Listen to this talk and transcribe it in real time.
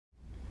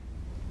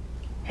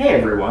Hey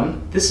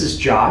everyone, this is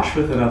Josh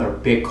with another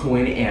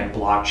Bitcoin and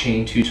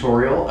blockchain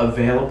tutorial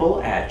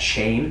available at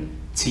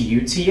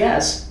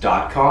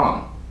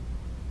chain2uts.com.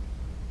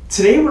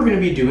 Today we're going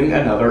to be doing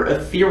another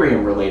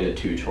Ethereum related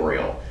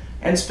tutorial,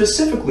 and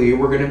specifically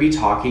we're going to be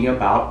talking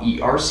about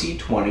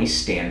ERC20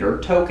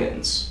 standard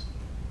tokens.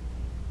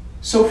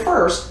 So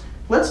first,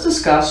 let's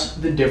discuss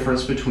the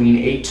difference between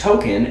a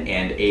token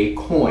and a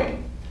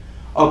coin.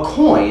 A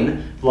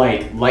coin,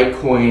 like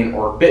Litecoin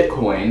or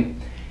Bitcoin,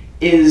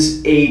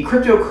 is a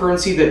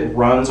cryptocurrency that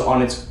runs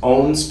on its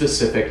own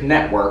specific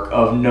network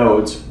of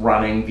nodes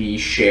running the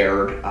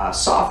shared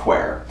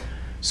software.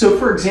 So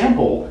for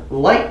example,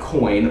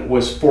 Litecoin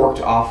was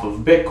forked off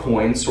of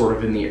Bitcoin sort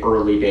of in the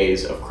early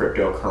days of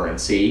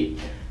cryptocurrency,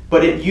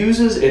 but it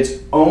uses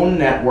its own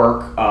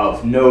network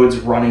of nodes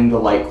running the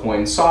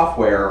Litecoin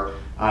software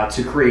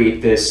to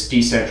create this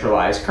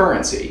decentralized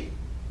currency.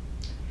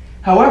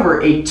 However,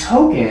 a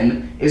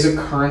token is a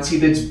currency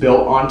that's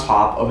built on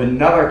top of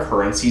another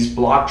currency's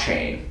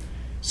blockchain.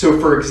 So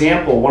for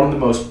example, one of the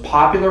most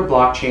popular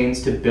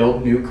blockchains to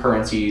build new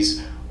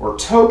currencies or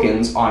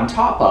tokens on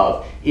top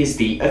of is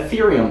the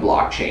Ethereum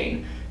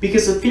blockchain,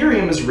 because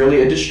Ethereum is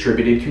really a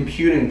distributed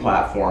computing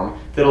platform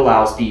that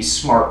allows these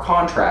smart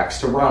contracts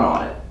to run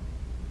on it.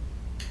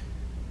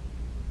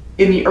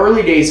 In the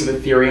early days of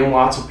Ethereum,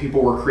 lots of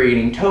people were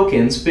creating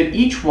tokens, but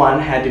each one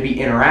had to be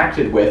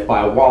interacted with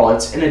by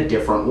wallets in a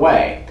different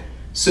way.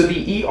 So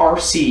the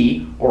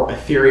ERC, or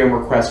Ethereum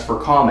Request for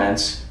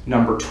Comments,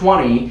 number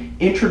 20,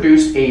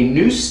 introduced a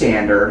new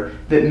standard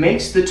that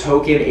makes the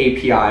token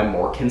API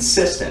more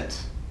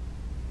consistent.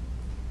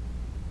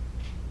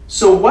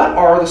 So what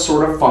are the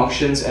sort of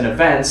functions and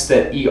events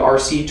that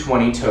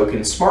ERC20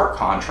 token smart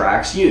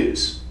contracts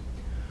use?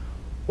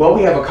 Well,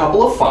 we have a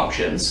couple of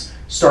functions.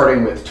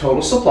 Starting with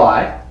total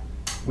supply,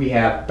 we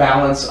have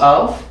balance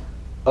of,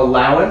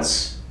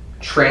 allowance,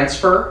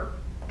 transfer,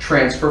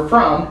 transfer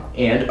from,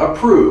 and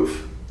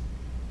approve.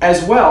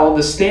 As well,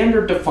 the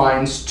standard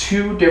defines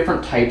two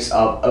different types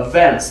of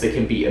events that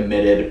can be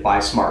emitted by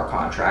smart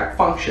contract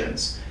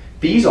functions.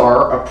 These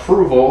are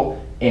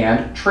approval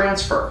and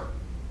transfer.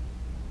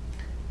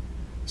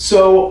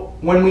 So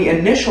when we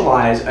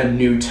initialize a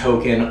new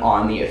token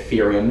on the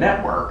Ethereum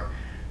network,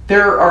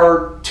 there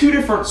are two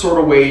different sort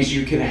of ways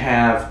you can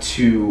have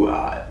to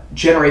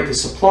generate the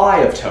supply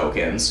of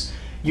tokens.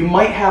 You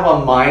might have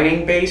a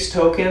mining-based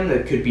token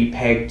that could be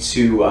pegged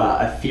to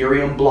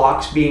Ethereum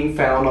blocks being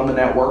found on the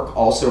network,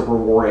 also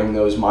rewarding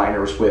those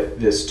miners with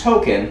this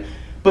token.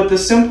 But the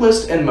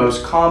simplest and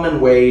most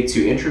common way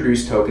to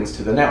introduce tokens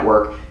to the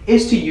network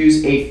is to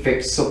use a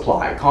fixed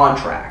supply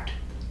contract.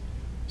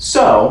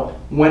 So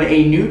when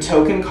a new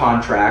token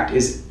contract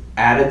is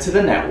added to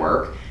the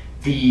network,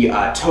 the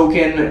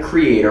token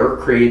creator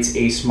creates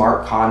a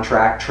smart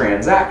contract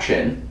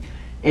transaction,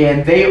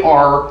 and they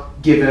are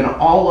given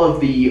all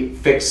of the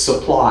fixed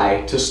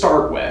supply to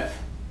start with.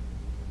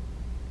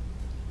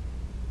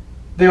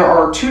 There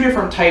are two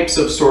different types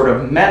of sort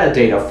of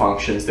metadata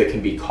functions that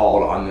can be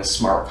called on this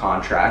smart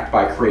contract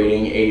by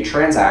creating a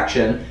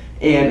transaction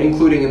and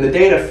including in the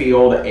data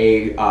field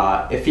a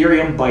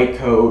Ethereum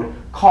bytecode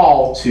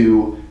call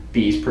to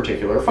these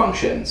particular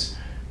functions.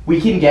 We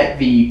can get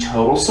the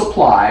total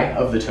supply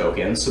of the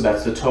tokens, so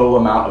that's the total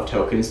amount of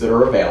tokens that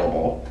are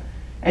available.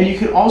 And you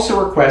can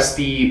also request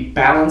the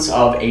balance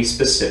of a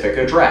specific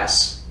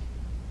address.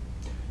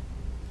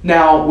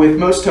 Now, with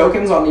most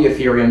tokens on the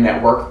Ethereum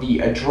network,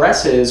 the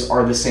addresses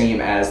are the same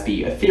as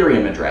the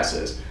Ethereum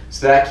addresses,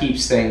 so that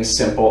keeps things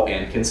simple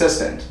and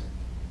consistent.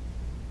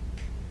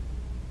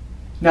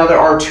 Now, there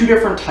are two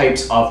different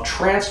types of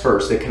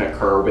transfers that can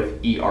occur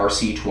with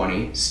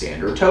ERC20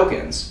 standard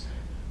tokens.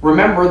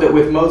 Remember that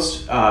with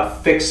most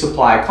fixed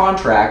supply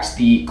contracts,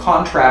 the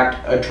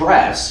contract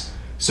address,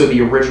 so the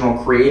original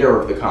creator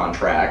of the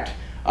contract,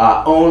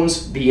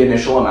 owns the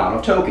initial amount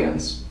of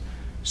tokens.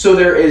 So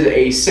there is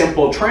a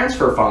simple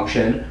transfer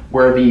function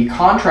where the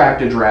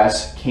contract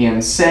address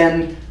can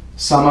send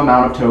some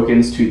amount of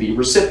tokens to the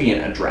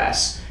recipient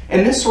address.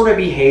 And this sort of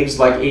behaves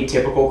like a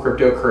typical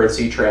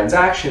cryptocurrency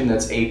transaction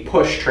that's a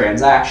push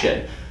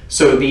transaction.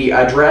 So the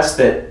address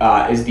that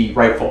is the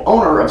rightful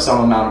owner of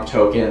some amount of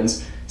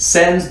tokens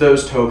sends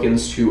those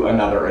tokens to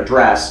another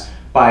address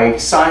by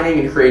signing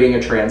and creating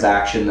a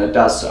transaction that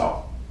does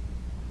so.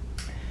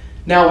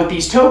 Now with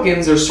these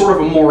tokens, there's sort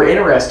of a more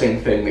interesting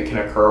thing that can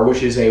occur,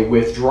 which is a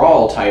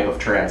withdrawal type of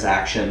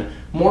transaction,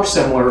 more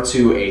similar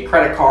to a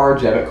credit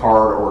card, debit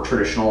card, or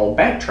traditional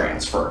bank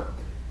transfer.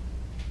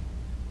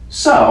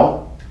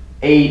 So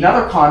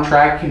another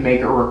contract can make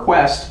a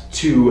request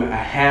to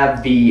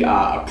have the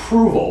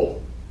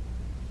approval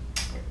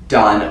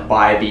done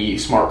by the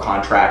smart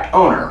contract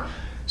owner.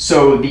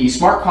 So the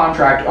smart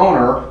contract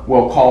owner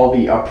will call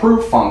the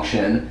approve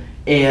function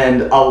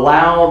and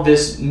allow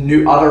this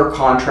new other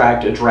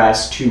contract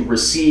address to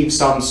receive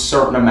some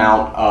certain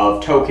amount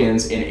of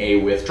tokens in a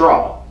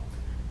withdrawal.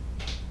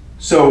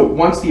 So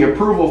once the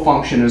approval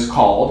function is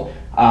called,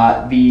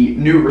 the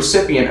new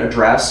recipient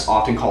address,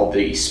 often called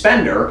the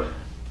spender,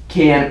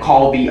 can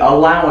call the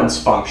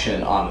allowance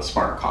function on the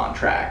smart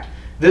contract.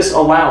 This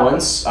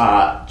allowance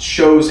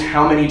shows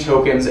how many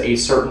tokens a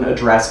certain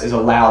address is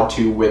allowed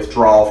to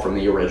withdraw from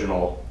the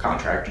original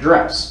contract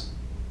address.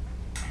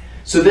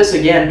 So this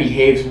again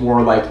behaves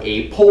more like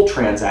a pull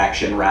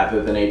transaction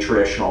rather than a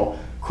traditional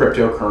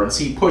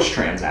cryptocurrency push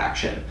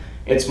transaction.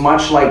 It's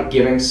much like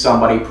giving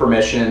somebody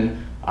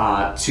permission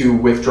to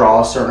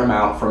withdraw a certain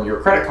amount from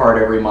your credit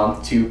card every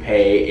month to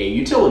pay a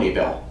utility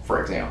bill, for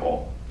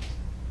example.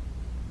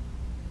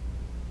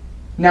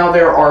 Now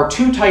there are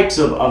two types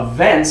of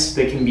events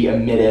that can be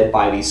emitted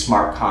by these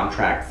smart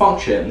contract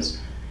functions,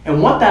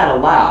 and what that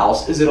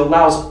allows is it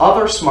allows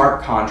other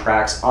smart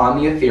contracts on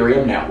the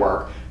Ethereum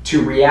network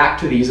to react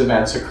to these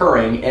events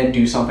occurring and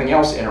do something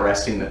else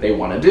interesting that they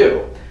want to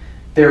do.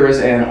 There is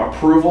an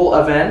approval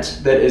event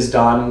that is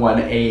done when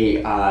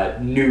a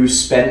new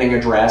spending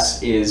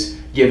address is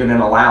given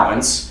an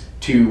allowance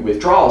to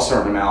withdraw a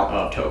certain amount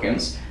of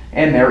tokens,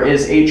 and there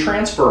is a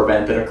transfer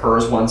event that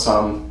occurs when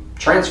some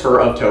transfer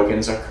of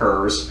tokens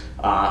occurs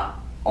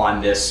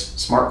on this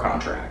smart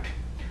contract.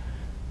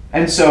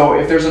 And so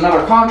if there's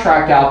another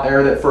contract out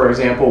there that, for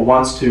example,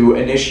 wants to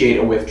initiate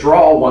a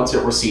withdrawal once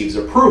it receives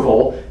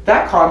approval,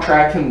 that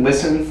contract can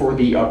listen for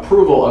the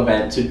approval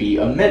event to be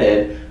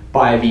emitted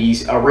by the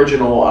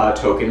original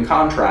token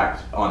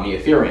contract on the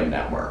Ethereum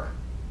network.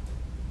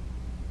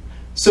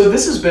 So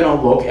this has been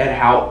a look at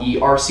how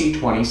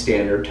ERC20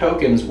 standard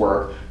tokens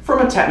work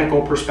from a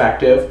technical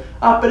perspective,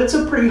 but it's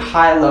a pretty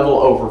high-level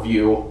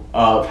overview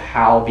of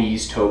how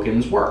these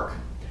tokens work.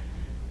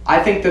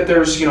 I think that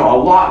there's a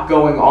lot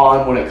going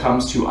on when it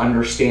comes to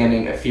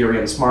understanding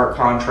Ethereum smart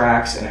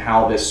contracts and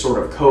how this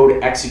sort of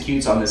code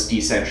executes on this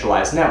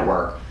decentralized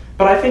network,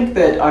 but I think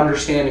that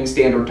understanding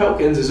standard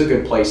tokens is a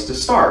good place to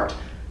start.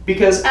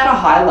 Because at a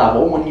high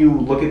level, when you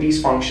look at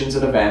these functions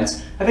and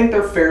events, I think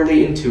they're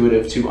fairly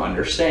intuitive to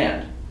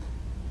understand.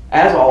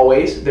 As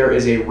always, there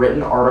is a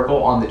written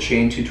article on the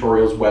Chain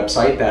Tutorials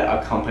website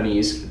that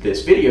accompanies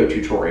this video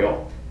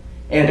tutorial.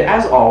 And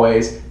as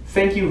always,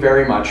 thank you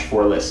very much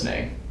for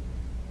listening.